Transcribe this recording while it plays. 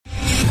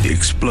The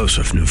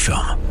explosive new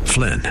film,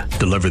 Flynn,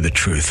 deliver the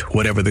truth,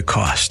 whatever the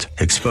cost,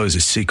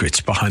 exposes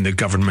secrets behind the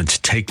government's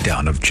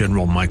takedown of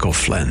General Michael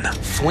Flynn.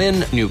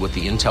 Flynn knew what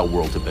the intel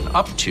world had been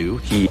up to.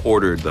 He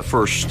ordered the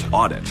first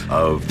audit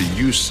of the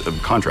use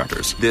of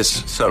contractors.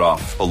 This set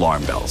off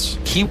alarm bells.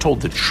 He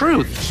told the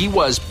truth. He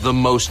was the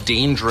most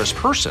dangerous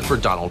person for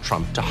Donald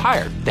Trump to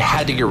hire. They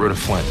had to get rid of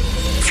Flynn.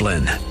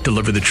 Flynn,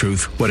 deliver the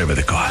truth, whatever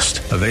the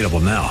cost. Available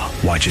now.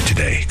 Watch it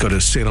today. Go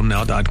to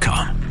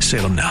salemnow.com.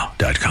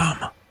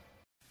 salemnow.com.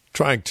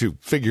 Trying to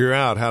figure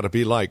out how to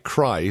be like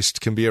Christ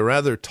can be a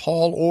rather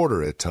tall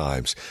order at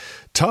times.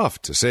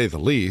 Tough, to say the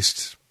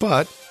least.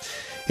 But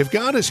if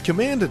God has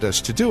commanded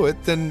us to do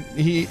it, then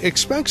He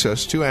expects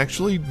us to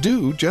actually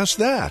do just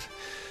that.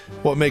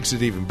 What makes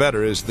it even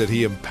better is that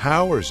He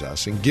empowers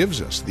us and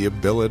gives us the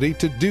ability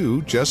to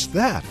do just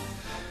that,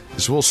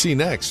 as we'll see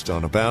next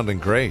on Abounding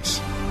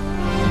Grace.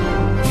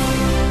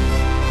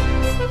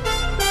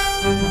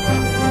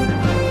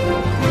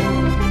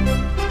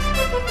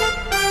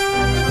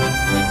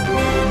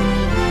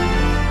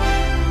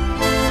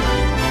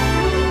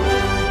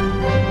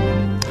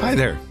 Hi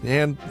there,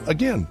 and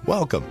again,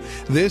 welcome.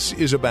 This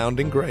is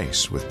Abounding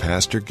Grace with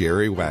Pastor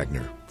Gary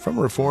Wagner from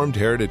Reformed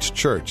Heritage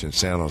Church in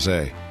San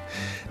Jose.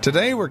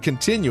 Today we're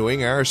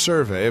continuing our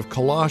survey of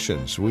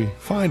Colossians. We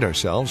find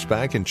ourselves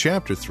back in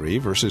chapter 3,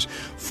 verses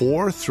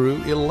 4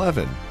 through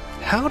 11.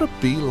 How to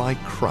be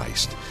like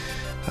Christ.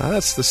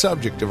 That's the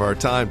subject of our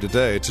time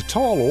today. It's a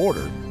tall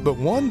order, but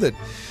one that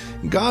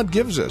God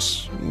gives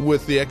us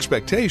with the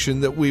expectation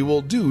that we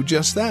will do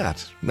just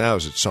that. Now,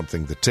 is it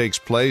something that takes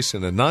place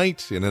in a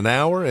night, in an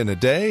hour, in a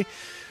day?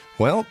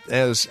 Well,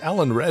 as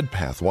Alan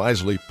Redpath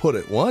wisely put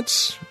it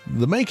once,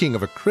 the making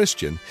of a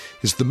Christian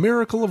is the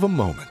miracle of a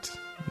moment.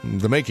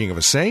 The making of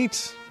a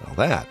saint, well,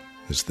 that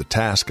is the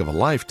task of a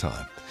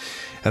lifetime.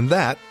 And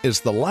that is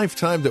the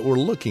lifetime that we're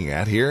looking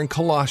at here in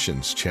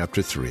Colossians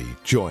chapter 3.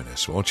 Join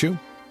us, won't you?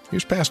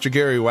 Here's Pastor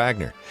Gary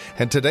Wagner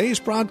and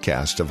today's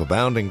broadcast of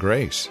Abounding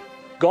Grace.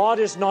 God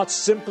is not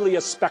simply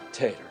a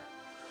spectator.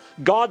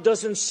 God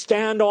doesn't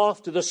stand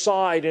off to the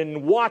side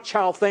and watch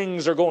how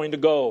things are going to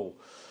go.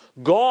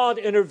 God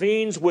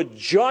intervenes with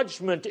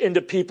judgment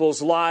into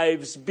people's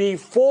lives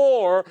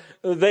before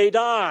they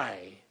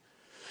die.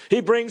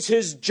 He brings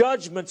His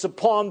judgments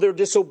upon their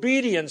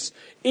disobedience,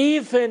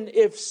 even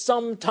if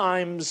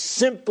sometimes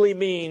simply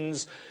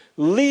means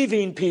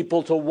leaving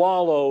people to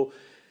wallow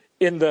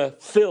in the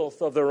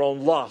filth of their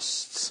own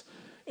lusts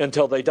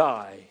until they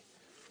die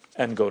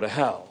and go to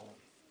hell.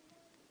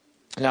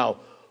 Now,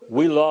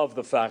 we love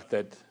the fact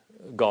that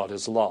God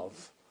is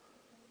love,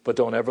 but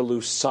don't ever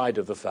lose sight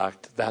of the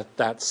fact that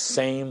that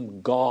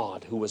same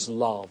God who is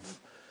love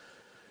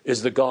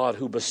is the God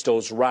who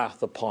bestows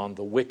wrath upon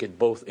the wicked,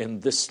 both in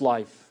this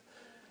life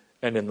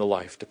and in the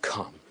life to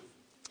come.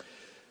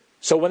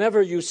 So whenever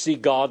you see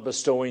God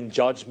bestowing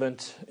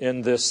judgment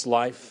in this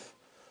life,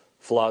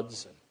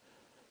 floods, and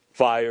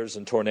fires,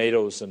 and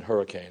tornadoes, and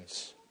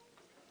hurricanes,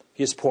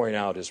 He is pouring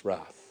out His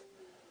wrath.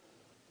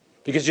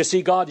 Because you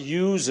see, God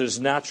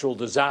uses natural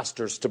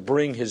disasters to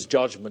bring His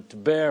judgment to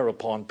bear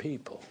upon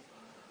people.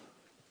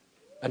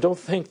 And don't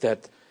think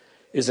that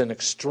is an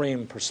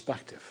extreme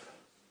perspective.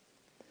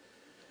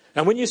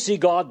 And when you see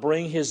God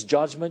bring His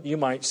judgment, you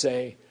might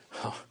say,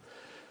 oh,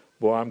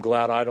 boy, I'm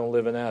glad I don't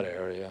live in that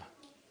area.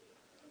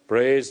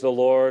 Praise the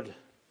Lord,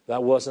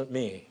 that wasn't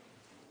me.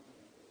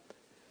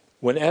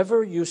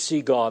 Whenever you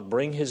see God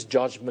bring His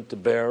judgment to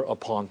bear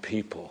upon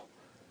people,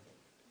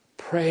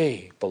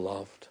 pray,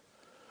 beloved.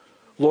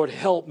 Lord,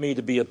 help me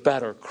to be a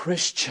better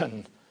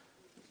Christian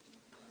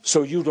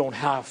so you don't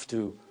have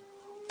to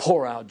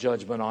pour out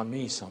judgment on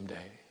me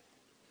someday.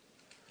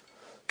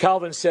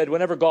 Calvin said,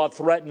 whenever God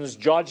threatens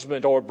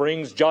judgment or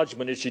brings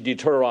judgment, it should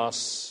deter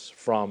us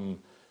from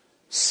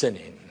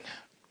sinning.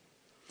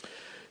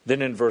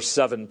 Then in verse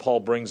 7,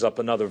 Paul brings up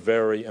another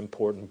very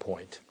important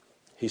point.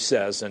 He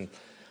says, and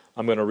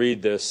I'm going to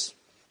read this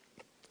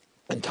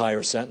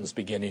entire sentence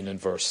beginning in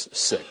verse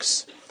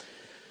 6.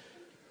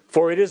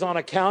 For it is on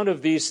account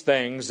of these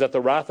things that the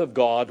wrath of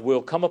God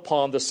will come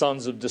upon the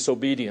sons of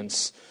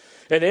disobedience.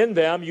 And in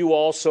them you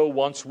also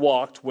once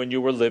walked when you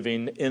were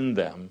living in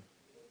them.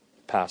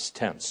 Past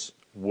tense,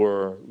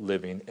 were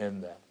living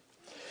in them.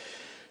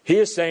 He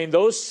is saying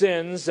those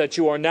sins that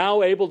you are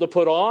now able to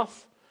put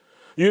off,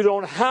 you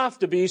don't have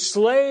to be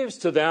slaves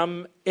to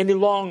them any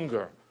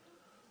longer.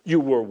 You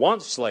were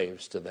once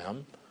slaves to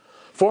them.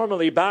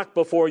 Formerly, back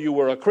before you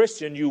were a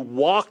Christian, you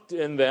walked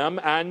in them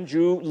and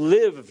you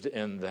lived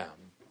in them.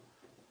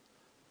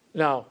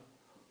 Now,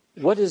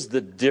 what is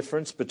the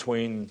difference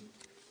between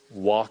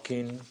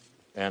walking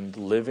and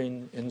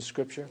living in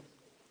Scripture?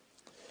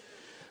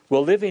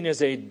 Well, living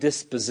is a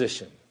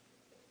disposition.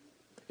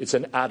 It's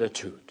an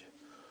attitude.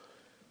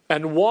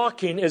 And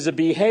walking is a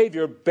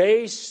behavior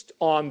based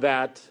on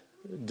that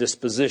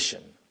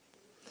disposition.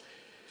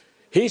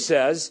 He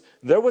says,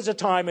 there was a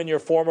time in your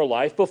former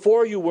life,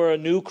 before you were a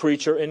new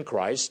creature in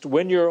Christ,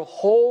 when your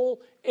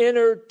whole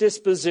inner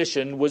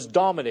disposition was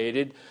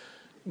dominated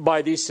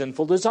by these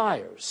sinful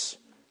desires,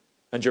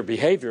 and your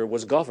behavior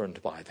was governed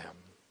by them.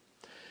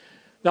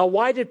 Now,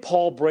 why did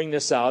Paul bring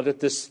this out at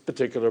this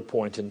particular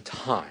point in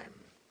time?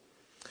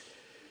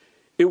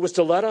 It was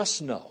to let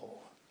us know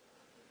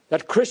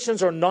that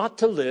Christians are not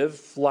to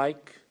live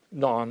like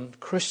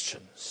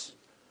non-Christians.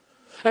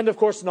 And of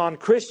course,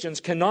 non-Christians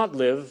cannot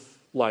live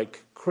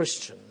like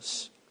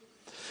Christians.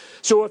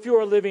 So if you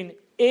are living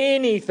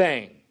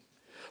anything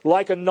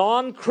like a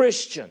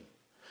non-Christian,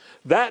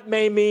 that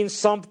may mean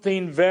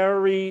something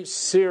very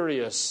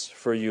serious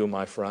for you,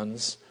 my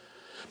friends.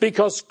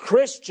 Because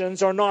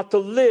Christians are not to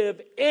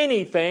live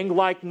anything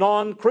like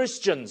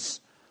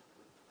non-Christians.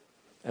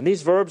 And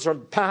these verbs are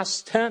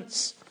past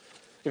tense,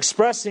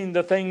 expressing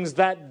the things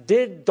that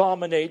did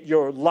dominate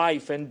your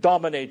life and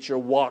dominate your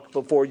walk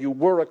before you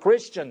were a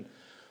Christian.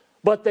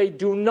 But they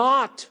do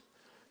not,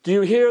 do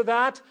you hear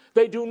that?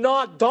 They do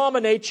not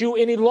dominate you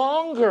any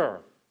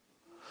longer.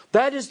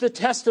 That is the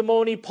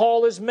testimony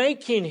Paul is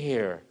making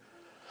here.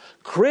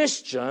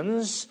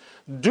 Christians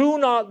do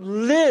not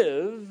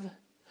live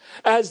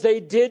as they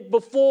did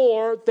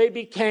before they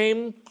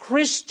became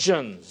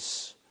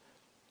Christians.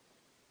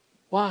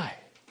 Why?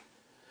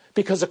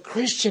 Because a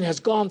Christian has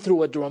gone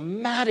through a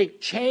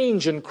dramatic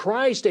change in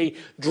Christ, a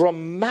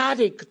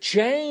dramatic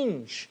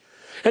change.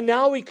 And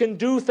now he can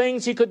do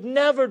things he could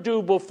never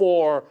do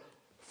before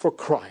for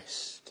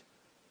Christ.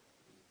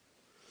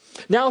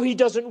 Now he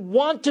doesn't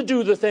want to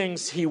do the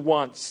things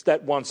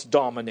that once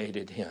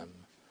dominated him.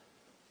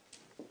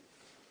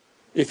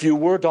 If you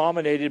were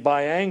dominated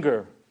by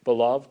anger,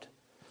 beloved,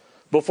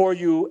 before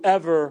you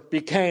ever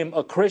became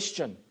a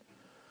Christian,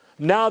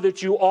 now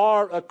that you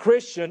are a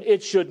Christian,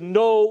 it should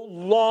no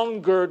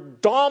longer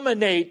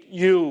dominate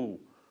you.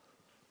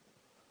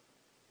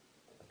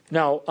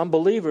 Now,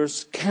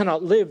 unbelievers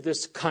cannot live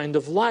this kind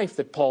of life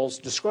that Paul's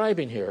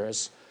describing here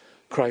as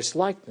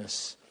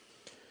Christ-likeness.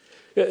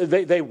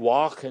 They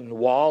walk and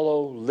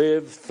wallow,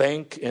 live,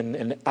 think in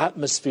an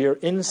atmosphere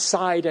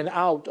inside and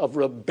out of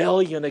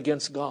rebellion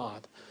against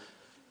God.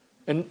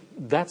 And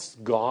that's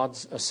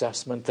God's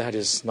assessment, that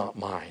is not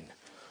mine,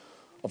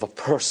 of a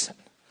person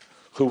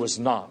who is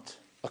not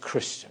a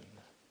Christian.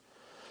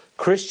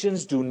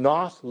 Christians do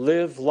not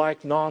live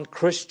like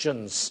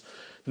non-Christians.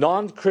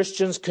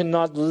 Non-Christians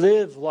cannot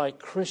live like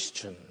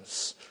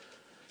Christians.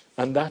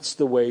 And that's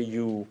the way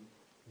you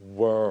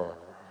were.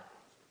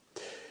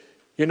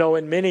 You know,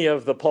 in many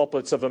of the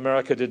pulpits of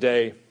America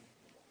today,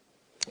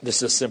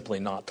 this is simply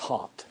not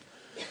taught.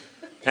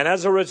 And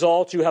as a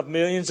result, you have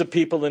millions of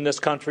people in this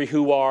country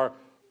who are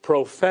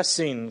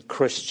professing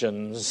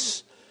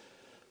Christians,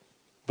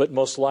 but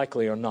most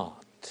likely are not.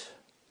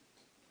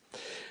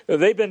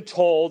 They've been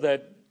told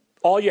that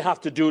all you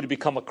have to do to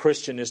become a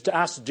Christian is to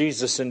ask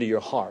Jesus into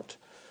your heart.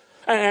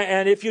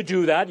 And if you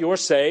do that, you're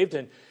saved,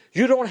 and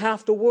you don't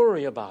have to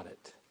worry about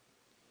it.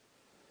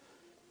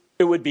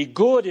 It would be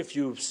good if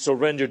you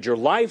surrendered your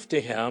life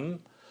to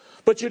Him,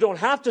 but you don't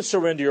have to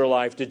surrender your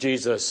life to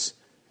Jesus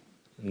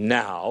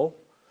now.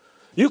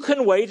 You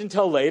can wait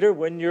until later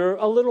when you're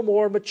a little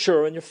more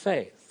mature in your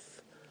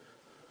faith.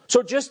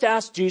 So just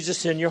ask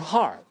Jesus in your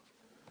heart.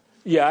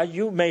 Yeah,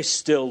 you may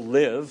still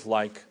live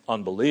like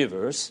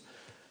unbelievers,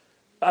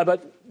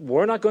 but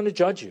we're not going to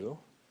judge you.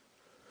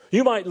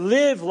 You might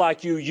live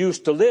like you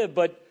used to live,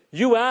 but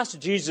you ask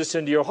Jesus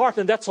into your heart,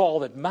 and that's all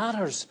that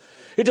matters.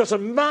 It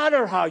doesn't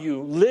matter how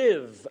you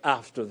live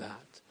after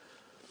that.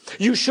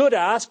 You should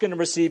ask and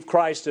receive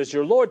Christ as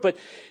your Lord, but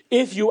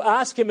if you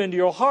ask Him into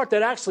your heart,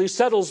 that actually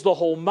settles the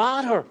whole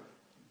matter.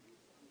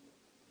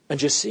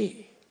 And you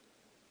see,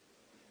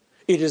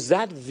 it is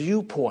that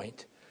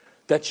viewpoint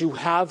that you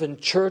have in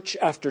church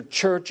after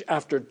church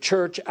after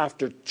church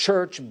after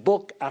church,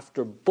 book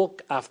after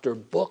book after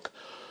book,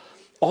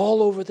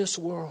 all over this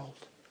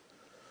world.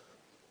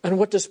 And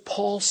what does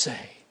Paul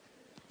say?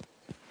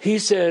 He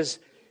says,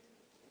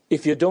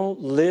 if you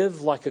don't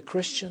live like a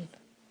Christian,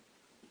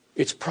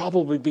 it's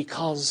probably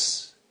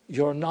because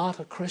you're not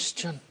a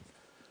Christian.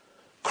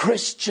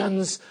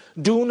 Christians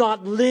do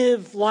not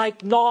live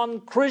like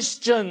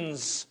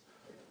non-Christians.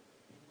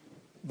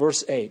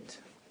 Verse 8,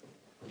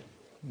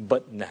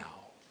 but now.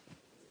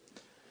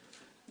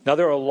 Now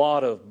there are a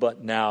lot of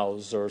but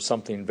nows or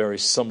something very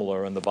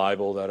similar in the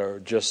Bible that are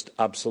just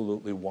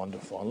absolutely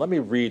wonderful. And let me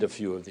read a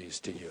few of these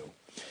to you.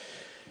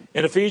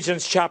 In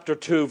Ephesians chapter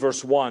 2,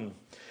 verse 1,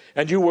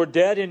 and you were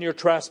dead in your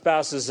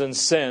trespasses and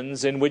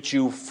sins in which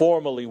you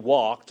formerly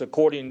walked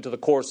according to the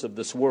course of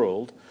this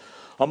world.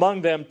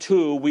 Among them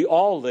too we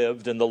all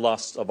lived in the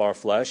lusts of our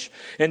flesh,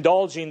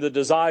 indulging the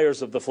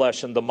desires of the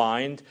flesh and the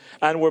mind,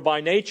 and were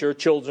by nature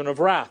children of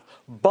wrath.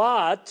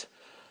 But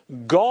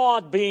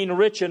God, being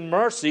rich in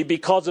mercy,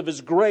 because of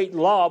His great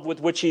love with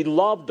which He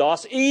loved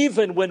us,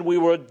 even when we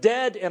were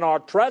dead in our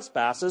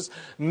trespasses,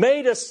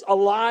 made us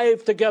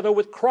alive together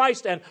with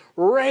Christ and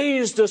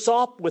raised us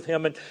up with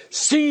Him and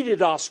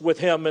seated us with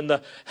Him in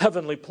the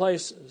heavenly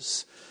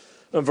places.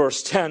 In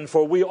verse 10,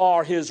 for we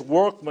are His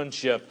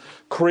workmanship,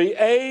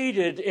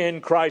 created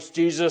in Christ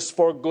Jesus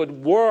for good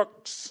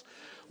works,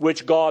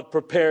 which God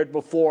prepared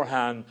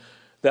beforehand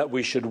that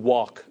we should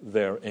walk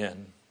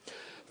therein.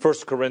 1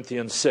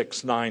 Corinthians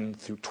 6, 9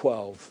 through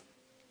 12.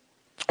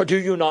 Or do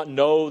you not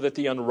know that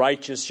the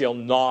unrighteous shall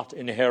not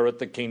inherit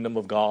the kingdom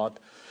of God?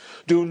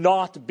 Do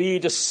not be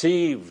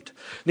deceived.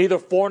 Neither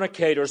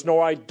fornicators,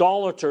 nor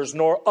idolaters,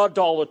 nor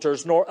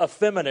idolaters, nor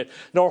effeminate,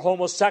 nor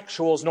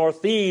homosexuals, nor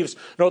thieves,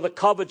 nor the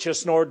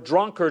covetous, nor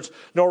drunkards,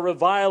 nor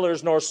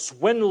revilers, nor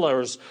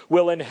swindlers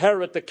will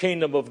inherit the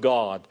kingdom of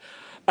God.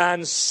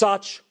 And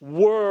such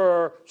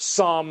were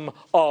some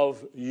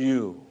of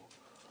you.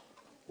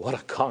 What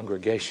a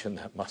congregation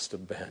that must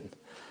have been.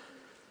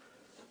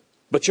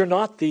 But you're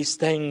not these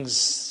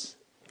things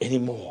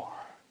anymore.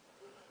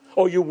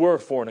 Oh, you were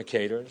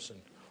fornicators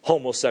and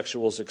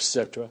homosexuals,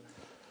 etc.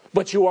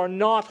 But you are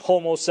not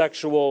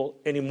homosexual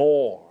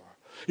anymore.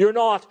 You're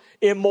not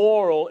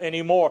immoral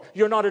anymore.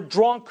 You're not a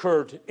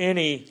drunkard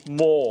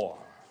anymore.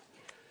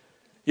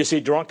 You see,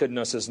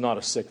 drunkenness is not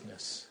a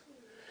sickness.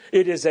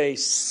 It is a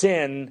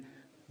sin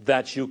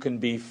that you can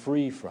be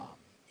free from.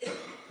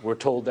 We're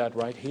told that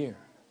right here.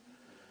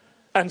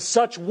 And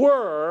such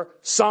were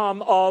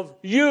some of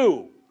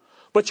you.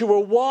 But you were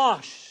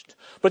washed,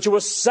 but you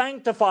were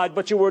sanctified,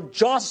 but you were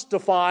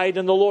justified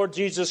in the Lord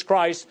Jesus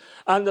Christ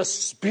and the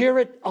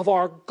Spirit of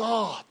our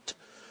God.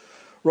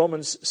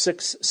 Romans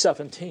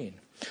 6:17.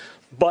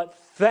 But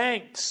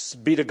thanks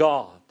be to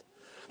God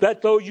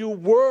that though you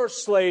were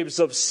slaves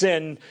of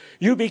sin,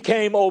 you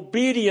became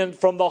obedient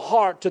from the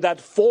heart to that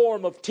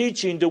form of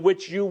teaching to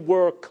which you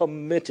were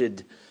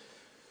committed.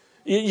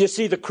 You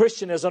see, the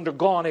Christian has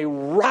undergone a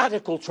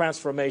radical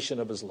transformation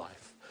of his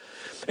life.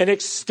 An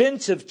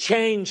extensive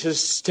change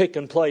has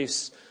taken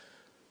place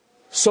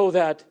so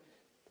that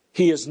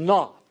he is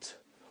not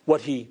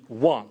what he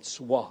once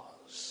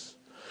was.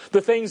 The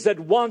things that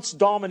once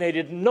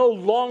dominated no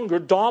longer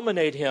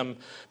dominate him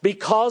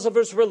because of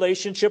his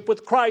relationship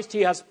with Christ.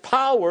 He has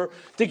power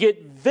to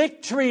get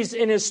victories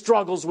in his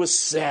struggles with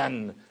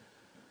sin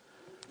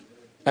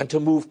and to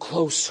move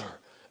closer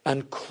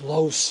and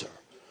closer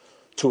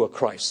to a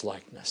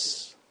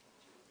Christ-likeness.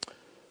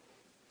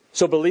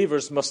 So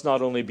believers must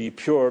not only be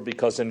pure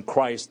because in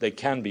Christ they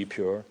can be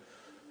pure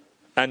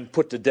and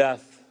put to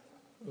death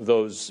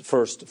those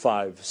first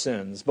 5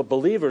 sins, but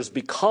believers,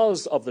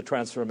 because of the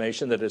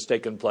transformation that has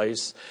taken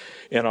place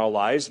in our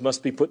lives,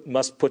 must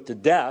put to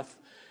death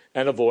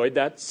and avoid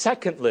that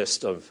second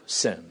list of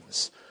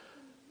sins.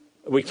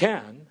 We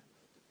can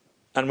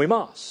and we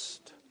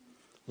must.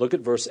 Look at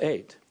verse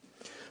 8.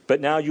 But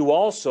now you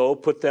also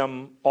put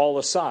them all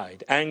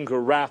aside: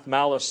 anger, wrath,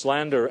 malice,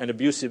 slander, and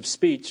abusive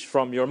speech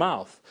from your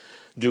mouth.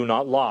 Do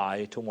not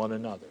lie to one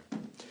another.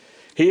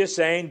 He is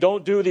saying,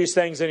 don't do these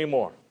things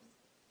anymore.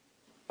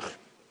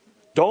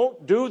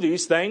 Don't do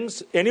these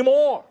things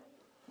anymore.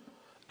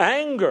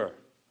 Anger.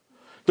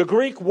 The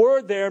Greek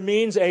word there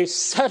means a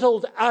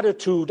settled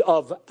attitude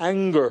of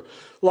anger,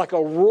 like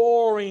a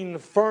roaring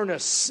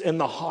furnace in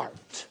the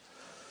heart.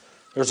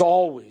 There's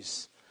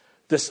always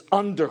this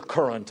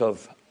undercurrent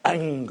of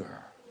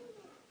anger,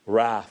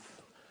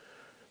 wrath.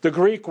 The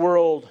Greek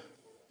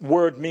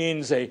word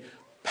means a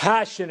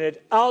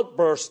passionate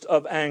outburst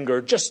of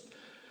anger, just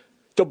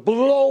to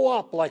blow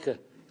up like a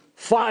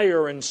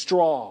fire in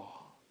straw.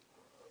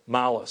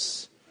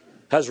 Malice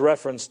has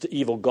reference to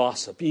evil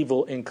gossip,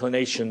 evil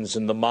inclinations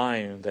in the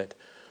mind that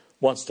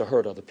wants to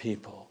hurt other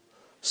people.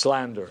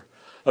 Slander,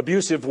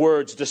 abusive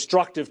words,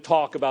 destructive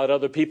talk about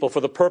other people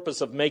for the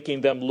purpose of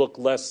making them look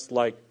less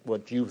like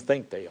what you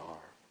think they are.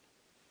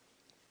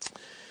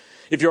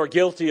 If you are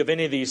guilty of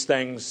any of these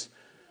things,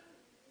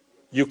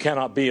 you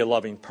cannot be a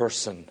loving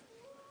person.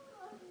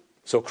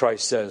 So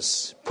Christ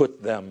says,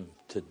 put them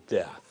to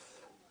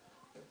death,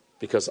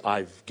 because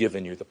I've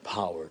given you the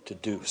power to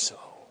do so.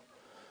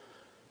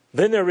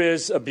 Then there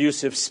is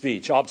abusive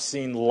speech,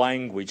 obscene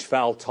language,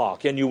 foul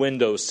talk,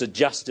 innuendos,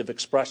 suggestive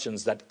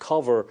expressions that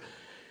cover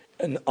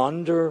an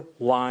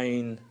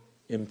underlying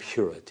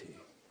impurity.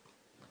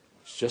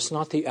 It's just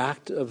not the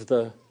act of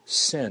the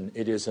sin.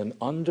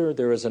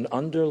 There is an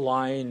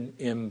underlying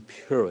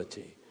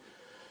impurity.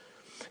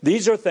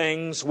 These are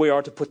things we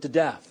are to put to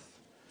death.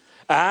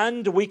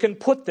 And we can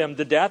put them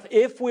to death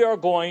if we are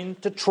going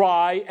to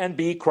try and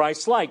be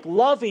Christ-like,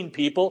 loving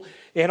people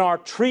in our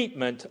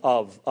treatment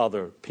of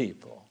other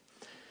people.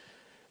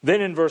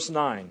 Then in verse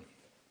 9,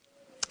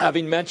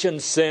 having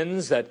mentioned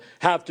sins that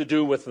have to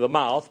do with the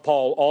mouth,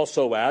 Paul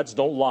also adds,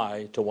 don't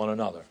lie to one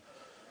another.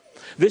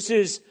 This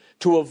is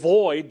to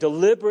avoid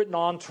deliberate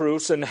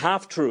non-truths and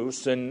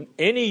half-truths and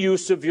any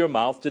use of your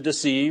mouth to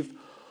deceive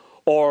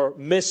or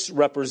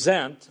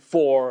misrepresent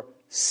for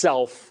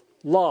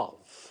self-love.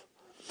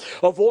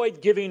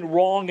 Avoid giving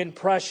wrong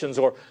impressions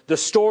or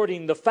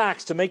distorting the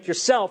facts to make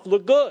yourself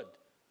look good.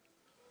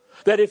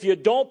 That if you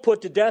don't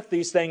put to death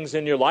these things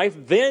in your life,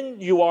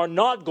 then you are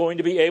not going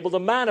to be able to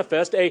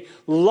manifest a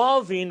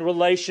loving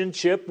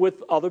relationship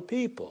with other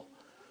people.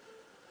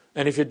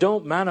 And if you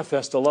don't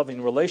manifest a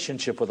loving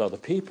relationship with other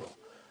people,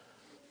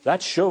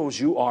 that shows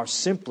you are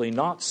simply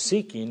not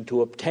seeking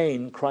to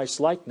obtain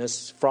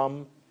Christ-likeness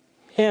from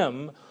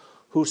Him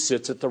who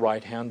sits at the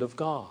right hand of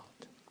God.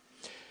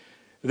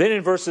 Then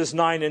in verses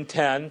 9 and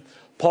 10,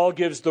 Paul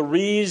gives the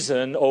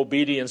reason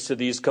obedience to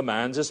these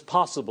commands is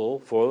possible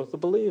for the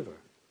believer.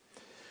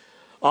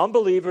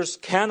 Unbelievers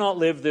cannot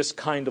live this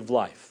kind of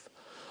life.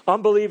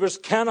 Unbelievers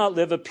cannot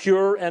live a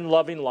pure and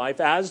loving life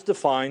as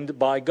defined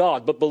by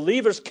God. But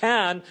believers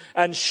can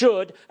and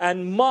should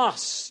and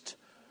must.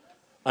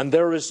 And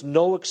there is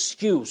no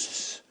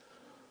excuse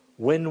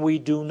when we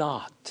do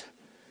not.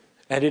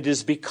 And it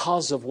is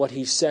because of what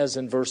he says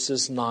in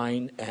verses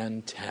 9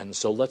 and 10.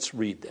 So let's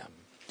read them.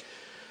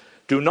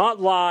 Do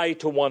not lie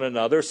to one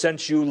another,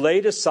 since you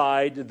laid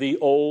aside the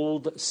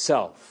old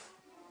self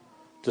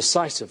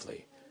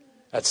decisively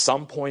at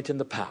some point in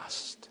the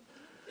past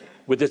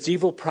with its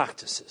evil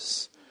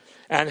practices,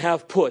 and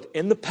have put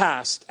in the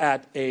past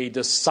at a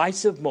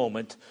decisive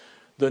moment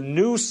the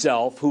new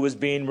self, who is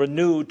being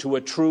renewed to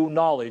a true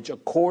knowledge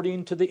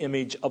according to the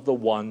image of the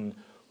one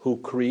who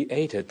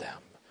created them.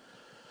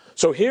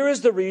 So here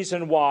is the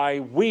reason why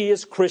we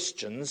as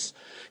Christians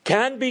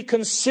can be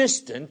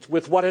consistent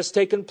with what has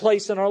taken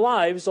place in our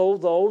lives,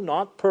 although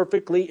not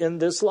perfectly in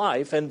this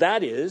life, and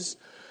that is,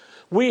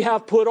 we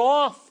have put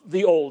off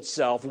the old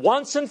self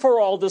once and for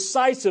all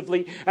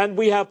decisively, and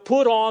we have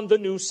put on the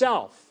new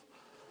self.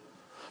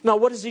 Now,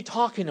 what is he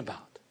talking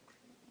about?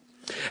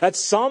 At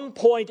some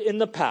point in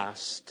the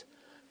past,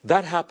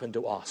 that happened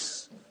to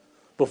us.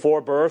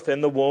 Before birth, in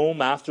the womb,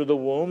 after the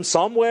womb,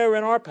 somewhere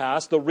in our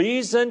past, the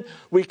reason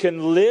we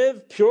can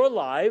live pure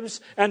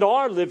lives and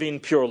are living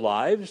pure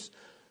lives,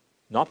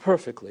 not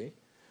perfectly,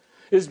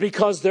 is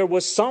because there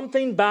was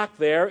something back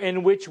there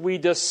in which we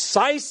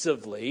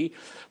decisively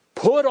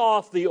put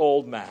off the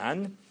old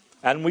man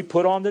and we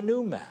put on the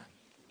new man.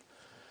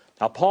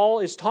 Now,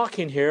 Paul is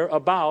talking here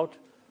about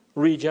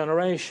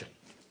regeneration.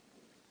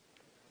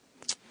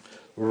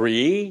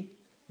 Re,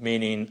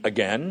 meaning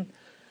again,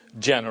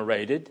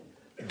 generated,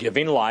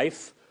 giving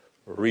life,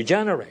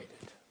 regenerated.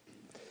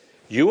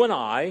 You and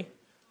I,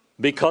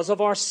 because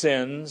of our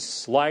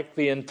sins, like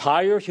the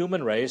entire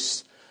human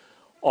race,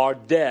 are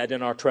dead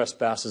in our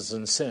trespasses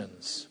and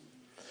sins.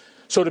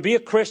 So to be a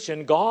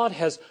Christian, God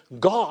has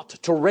got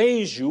to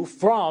raise you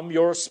from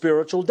your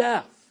spiritual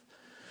death.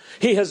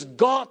 He has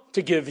got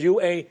to give you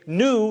a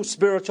new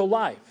spiritual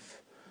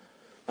life.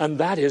 And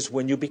that is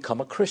when you become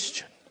a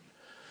Christian.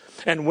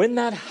 And when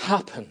that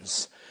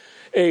happens,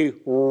 a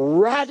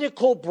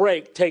radical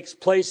break takes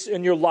place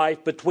in your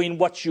life between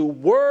what you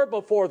were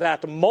before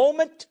that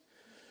moment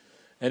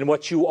and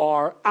what you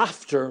are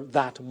after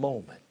that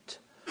moment.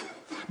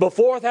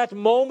 Before that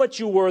moment,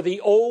 you were the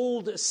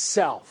old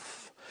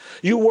self.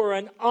 You were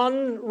an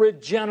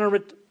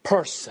unregenerate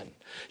person.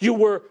 You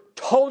were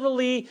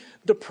totally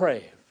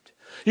depraved.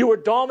 You were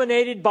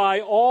dominated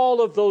by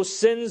all of those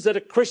sins that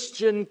a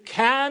Christian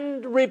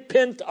can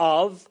repent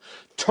of,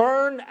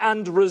 turn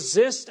and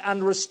resist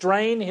and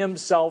restrain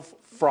himself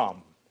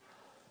from.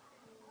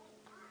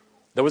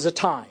 There was a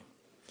time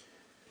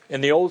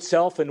in the old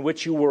self in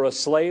which you were a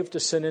slave to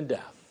sin and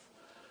death.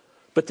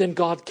 But then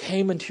God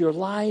came into your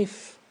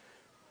life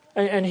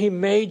and He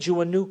made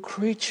you a new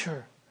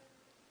creature.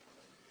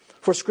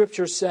 For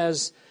Scripture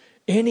says,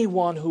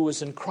 anyone who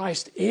is in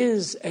Christ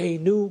is a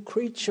new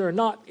creature,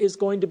 not is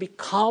going to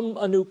become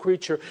a new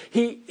creature.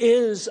 He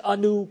is a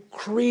new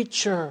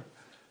creature.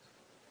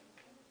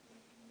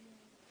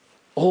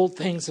 Old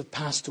things have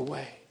passed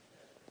away.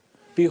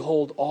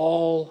 Behold,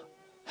 all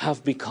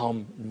have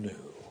become new.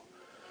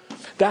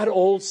 That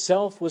old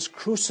self was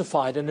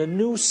crucified and a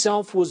new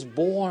self was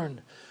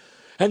born.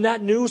 And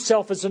that new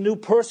self is a new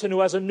person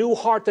who has a new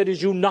heart that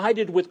is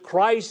united with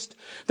Christ,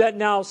 that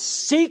now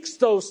seeks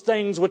those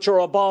things which are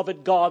above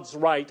at God's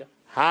right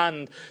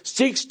hand,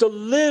 seeks to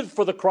live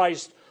for the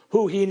Christ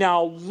who he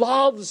now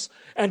loves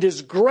and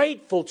is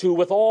grateful to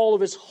with all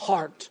of his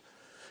heart.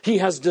 He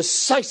has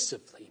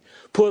decisively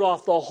put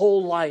off the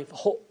whole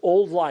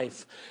old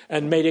life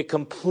and made a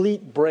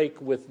complete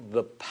break with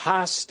the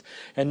past.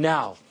 And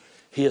now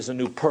he is a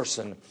new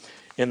person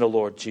in the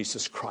Lord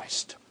Jesus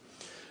Christ.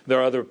 There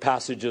are other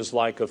passages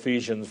like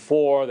Ephesians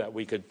 4 that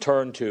we could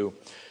turn to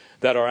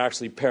that are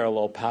actually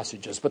parallel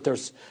passages. But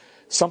there's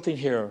something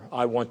here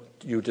I want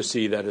you to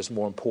see that is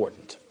more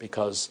important,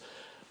 because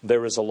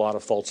there is a lot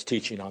of false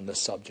teaching on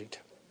this subject.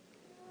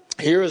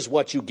 Here is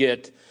what you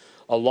get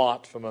a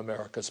lot from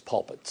America's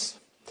pulpits.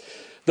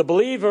 The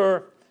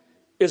believer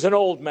is an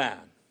old man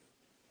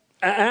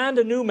and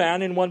a new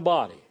man in one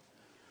body.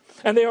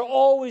 And they are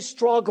always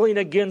struggling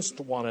against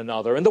one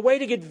another. And the way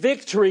to get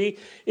victory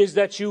is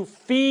that you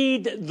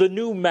feed the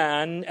new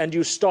man and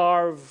you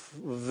starve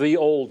the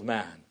old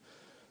man.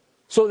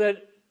 So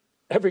that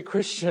every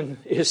Christian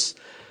is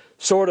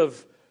sort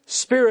of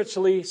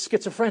spiritually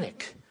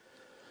schizophrenic.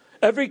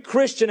 Every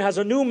Christian has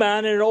a new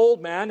man and an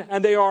old man,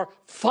 and they are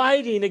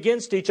fighting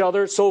against each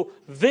other. So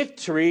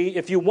victory,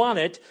 if you want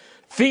it,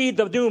 feed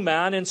the new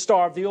man and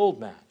starve the old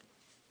man.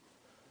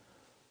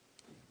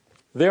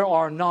 There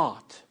are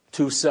not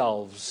two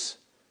selves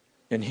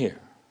in here.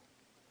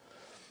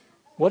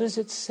 What does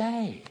it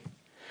say?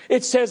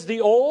 It says the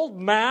old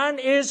man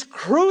is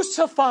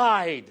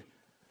crucified.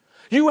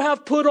 You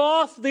have put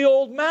off the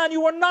old man.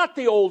 You are not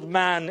the old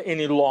man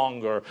any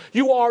longer.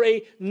 You are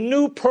a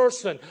new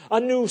person, a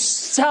new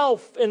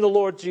self in the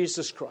Lord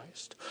Jesus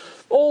Christ.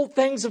 Old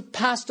things have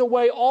passed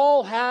away.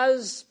 All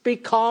has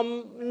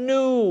become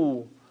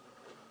new.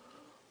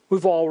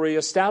 We've already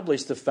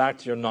established the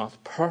fact you're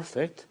not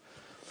perfect.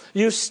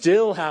 You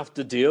still have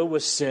to deal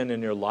with sin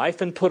in your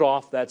life and put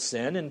off that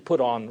sin and put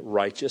on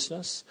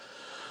righteousness.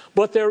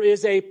 But there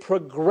is a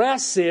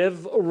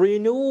progressive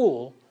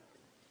renewal.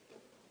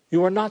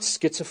 You are not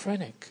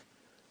schizophrenic.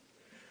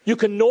 You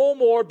can no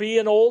more be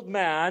an old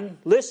man,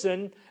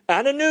 listen,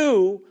 and a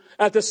new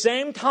at the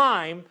same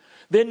time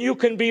than you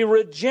can be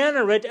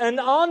regenerate and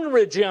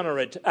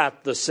unregenerate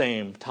at the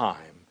same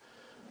time.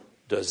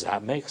 Does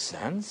that make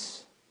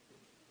sense?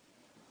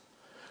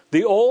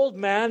 The old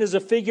man is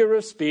a figure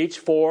of speech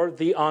for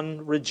the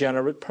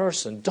unregenerate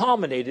person,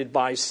 dominated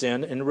by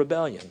sin and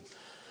rebellion.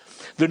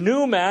 The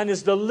new man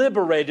is the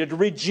liberated,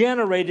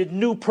 regenerated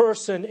new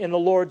person in the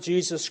Lord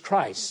Jesus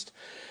Christ.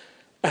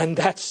 And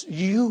that's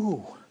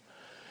you.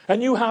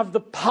 And you have the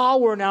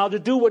power now to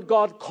do what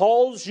God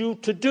calls you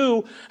to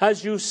do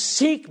as you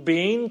seek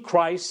being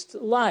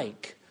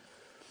Christ-like.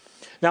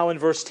 Now in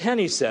verse 10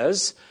 he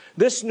says,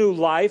 this new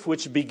life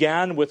which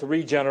began with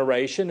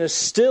regeneration is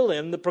still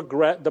in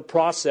the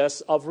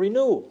process of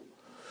renewal.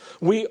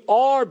 We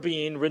are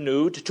being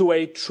renewed to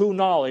a true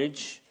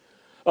knowledge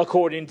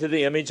according to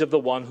the image of the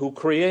one who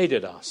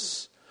created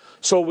us.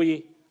 So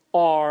we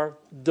are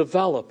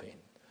developing.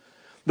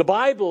 The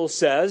Bible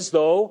says,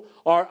 though,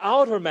 our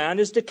outer man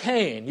is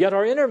decaying, yet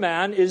our inner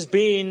man is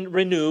being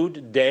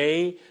renewed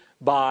day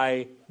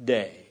by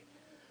day.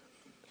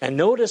 And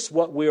notice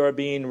what we are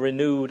being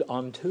renewed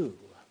unto.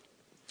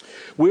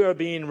 We are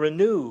being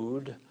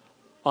renewed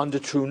unto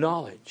true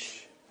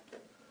knowledge.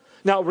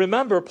 Now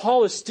remember,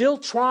 Paul is still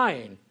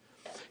trying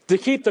to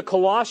keep the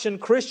Colossian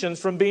Christians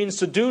from being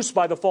seduced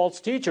by the false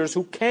teachers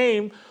who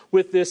came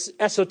with this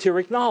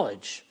esoteric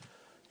knowledge.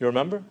 You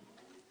remember?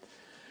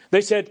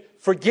 They said,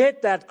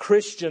 forget that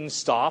Christian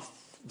stuff.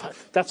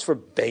 That's for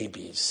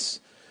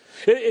babies.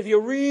 If you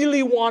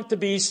really want to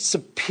be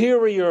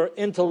superior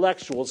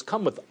intellectuals,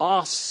 come with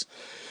us.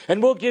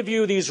 And we'll give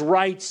you these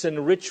rites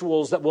and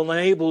rituals that will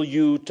enable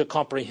you to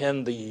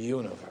comprehend the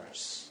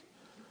universe.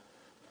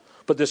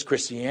 But this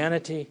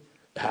Christianity,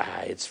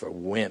 it's for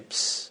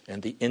wimps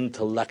and the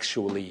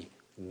intellectually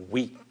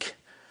weak.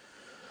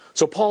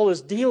 So Paul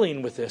is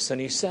dealing with this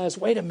and he says,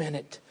 wait a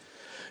minute.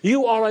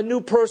 You are a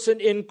new person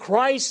in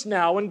Christ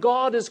now, and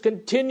God is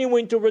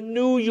continuing to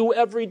renew you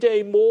every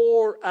day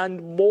more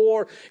and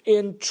more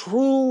in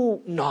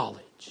true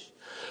knowledge.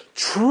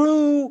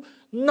 True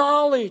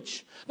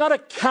knowledge. Not a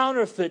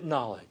counterfeit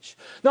knowledge.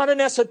 Not an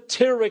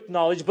esoteric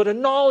knowledge, but a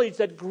knowledge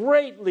that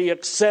greatly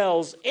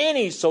excels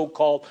any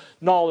so-called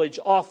knowledge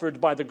offered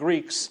by the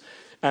Greeks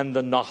and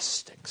the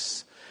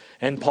Gnostics.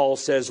 And Paul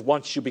says,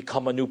 once you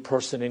become a new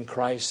person in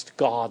Christ,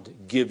 God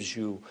gives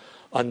you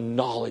a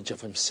knowledge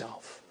of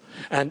himself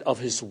and of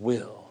his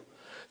will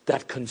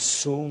that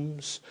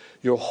consumes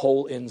your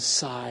whole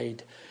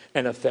inside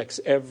and affects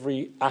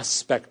every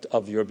aspect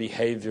of your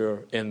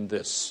behavior in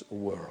this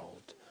world.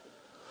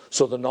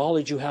 So the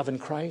knowledge you have in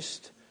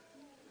Christ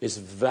is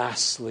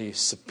vastly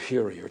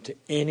superior to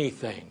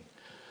anything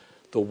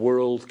the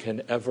world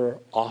can ever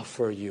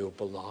offer you,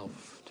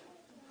 beloved.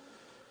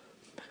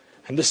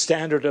 And the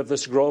standard of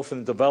this growth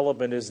and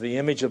development is the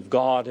image of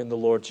God in the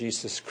Lord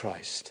Jesus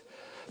Christ,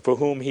 for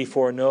whom he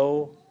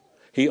foreknow,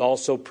 he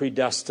also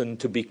predestined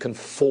to be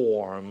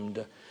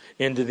conformed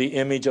into the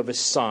image of his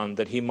Son,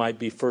 that he might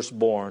be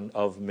firstborn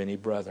of many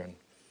brethren.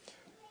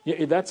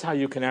 That's how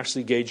you can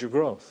actually gauge your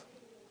growth.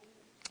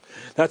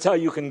 That's how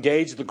you can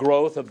gauge the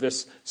growth of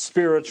this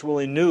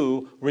spiritually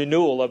new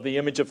renewal of the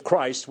image of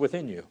Christ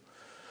within you.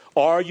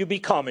 Are you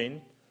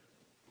becoming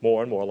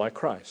more and more like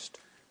Christ?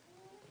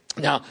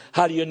 Now,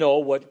 how do you know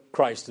what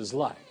Christ is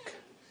like?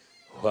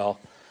 Well,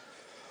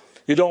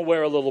 you don't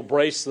wear a little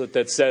bracelet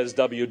that says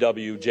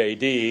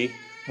WWJD,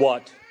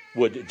 what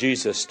would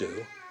Jesus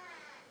do?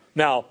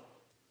 Now,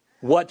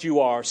 what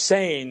you are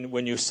saying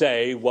when you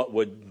say, what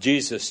would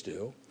Jesus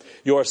do?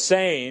 You're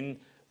saying,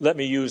 let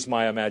me use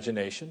my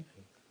imagination,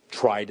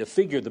 try to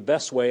figure the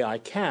best way I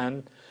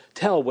can,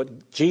 tell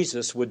what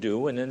Jesus would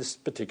do in this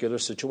particular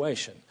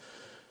situation.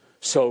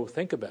 So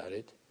think about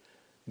it.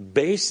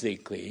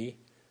 Basically,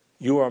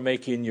 you are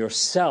making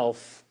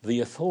yourself the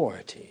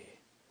authority.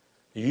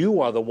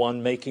 You are the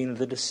one making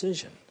the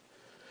decision.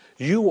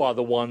 You are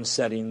the one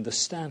setting the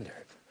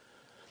standard.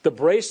 The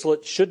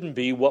bracelet shouldn't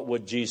be, what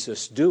would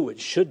Jesus do? It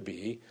should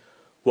be,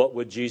 what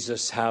would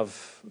Jesus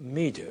have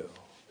me do?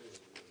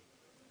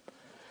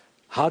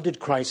 How did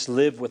Christ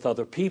live with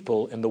other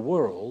people in the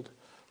world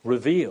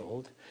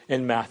revealed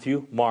in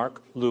Matthew,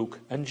 Mark, Luke,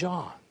 and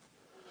John?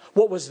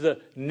 What was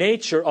the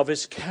nature of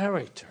his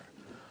character?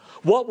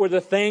 What were the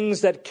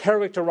things that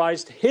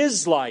characterized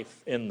his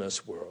life in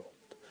this world?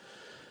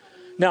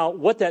 Now,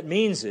 what that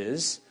means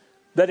is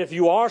that if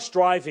you are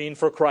striving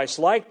for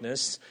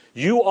Christ-likeness,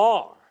 you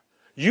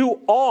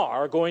you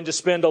are going to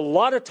spend a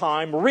lot of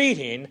time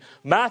reading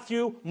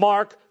Matthew,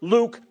 Mark,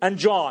 Luke, and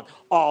John.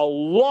 A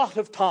lot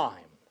of time.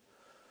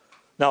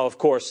 Now, of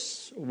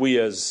course, we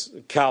as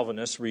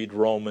Calvinists read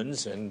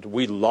Romans, and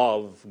we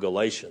love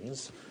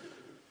Galatians,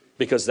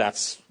 because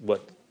that's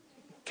what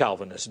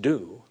Calvinists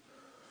do.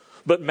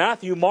 But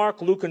Matthew,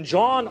 Mark, Luke, and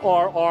John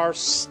are our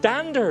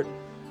standard.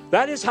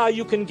 That is how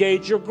you can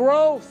gauge your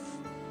growth,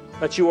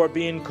 that you are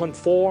being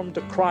conformed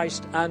to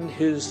Christ and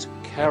His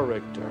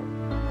character.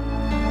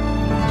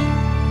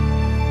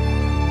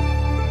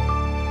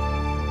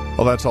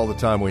 Well, that's all the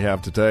time we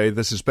have today.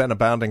 This has been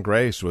Abounding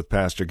Grace with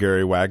Pastor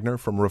Gary Wagner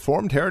from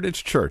Reformed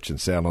Heritage Church in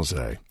San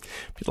Jose.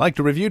 If you'd like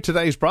to review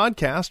today's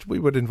broadcast, we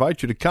would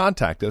invite you to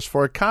contact us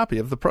for a copy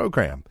of the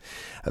program.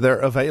 They're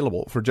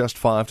available for just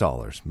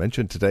 $5.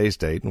 Mention today's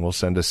date and we'll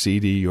send a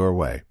CD your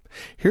way.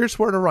 Here's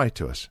where to write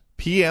to us.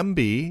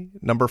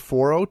 PMB number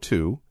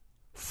 402,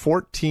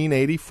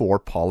 1484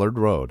 Pollard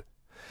Road.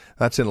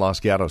 That's in Los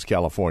Gatos,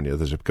 California.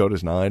 The zip code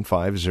is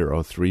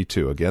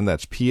 95032. Again,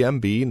 that's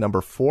PMB number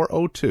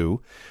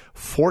 402,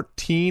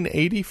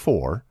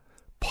 1484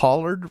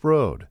 Pollard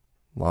Road.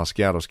 Los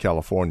Gatos,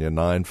 California,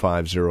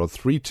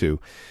 95032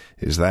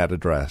 is that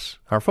address.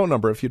 Our phone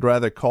number, if you'd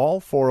rather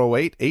call,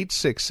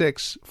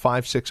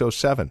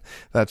 408-866-5607.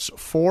 That's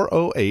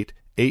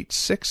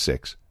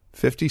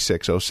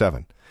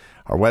 408-866-5607.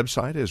 Our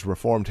website is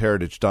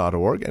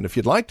reformedheritage.org, and if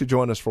you'd like to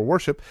join us for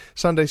worship,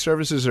 Sunday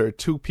services are at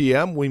 2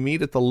 p.m. We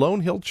meet at the Lone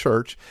Hill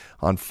Church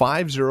on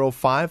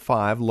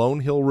 5055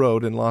 Lone Hill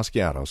Road in Los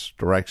Gatos.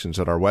 Directions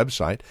at our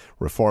website,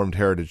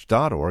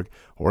 reformedheritage.org,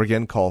 or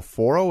again, call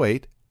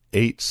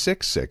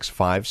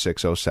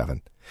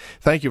 408-866-5607.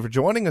 Thank you for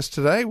joining us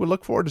today. We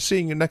look forward to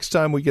seeing you next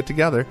time we get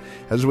together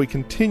as we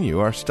continue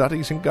our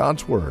studies in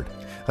God's Word.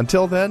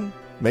 Until then,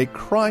 may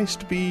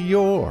Christ be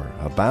your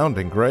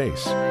abounding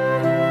grace.